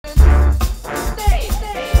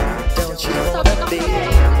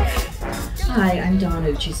I'm Donna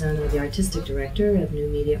Uchizono, the Artistic Director of New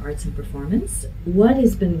Media Arts and Performance. What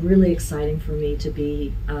has been really exciting for me to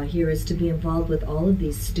be here is to be involved with all of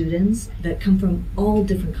these students that come from all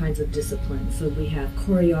different kinds of disciplines. So we have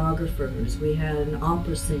choreographers, we have an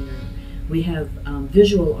opera singer, we have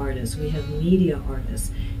visual artists, we have media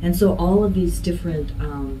artists. And so all of these different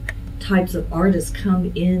types of artists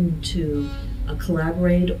come in to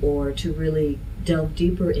collaborate or to really delve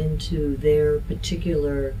deeper into their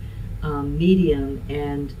particular medium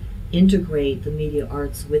and integrate the media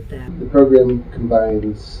arts with that. The program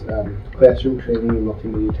combines classroom training in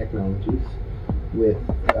multimedia technologies with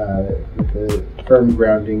a firm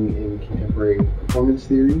grounding in contemporary performance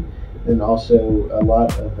theory, and also a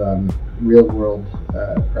lot of real-world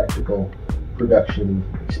practical production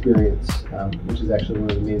experience, which is actually one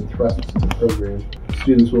of the main thrusts of the program.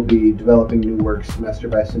 Students will be developing new works semester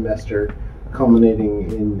by semester, culminating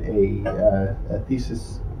in a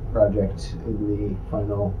thesis project in the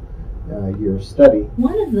final year of study.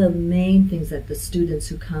 One of the main things that the students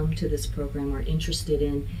who come to this program are interested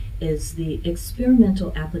in is the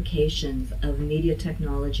experimental applications of media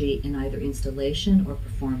technology in either installation or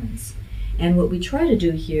performance. And what we try to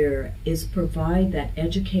do here is provide that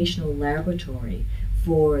educational laboratory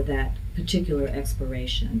for that particular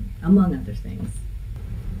exploration, among other things.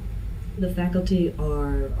 The faculty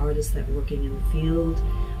are artists that are working in the field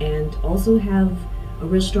and also have a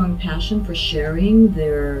real strong passion for sharing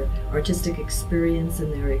their artistic experience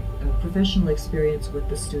and their professional experience with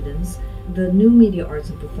the students. The New Media Arts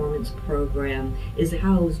and Performance program is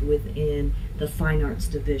housed within the Fine Arts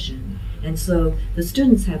Division. And so the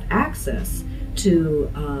students have access to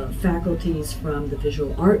faculties from the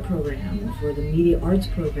Visual Art program, or the Media Arts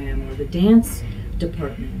program, or the Dance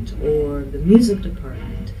department, or the Music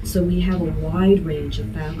department. So we have a wide range of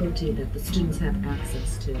faculty that the students have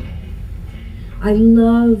access to. I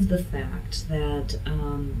love the fact that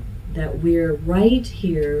that we're right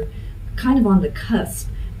here, kind of on the cusp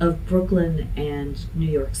of Brooklyn and New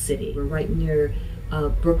York City. We're right near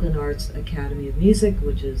Brooklyn Arts Academy of Music,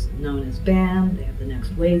 which is known as BAM. They have the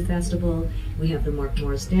Next Wave Festival. We have the Mark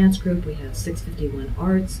Morris Dance Group. We have 651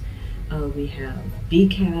 Arts. We have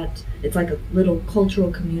BCAT. It's like a little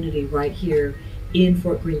cultural community right here in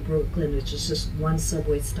Fort Greene, Brooklyn, which is just one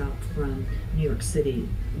subway stop from New York City,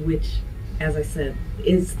 which, as I said,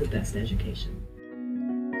 is the best education.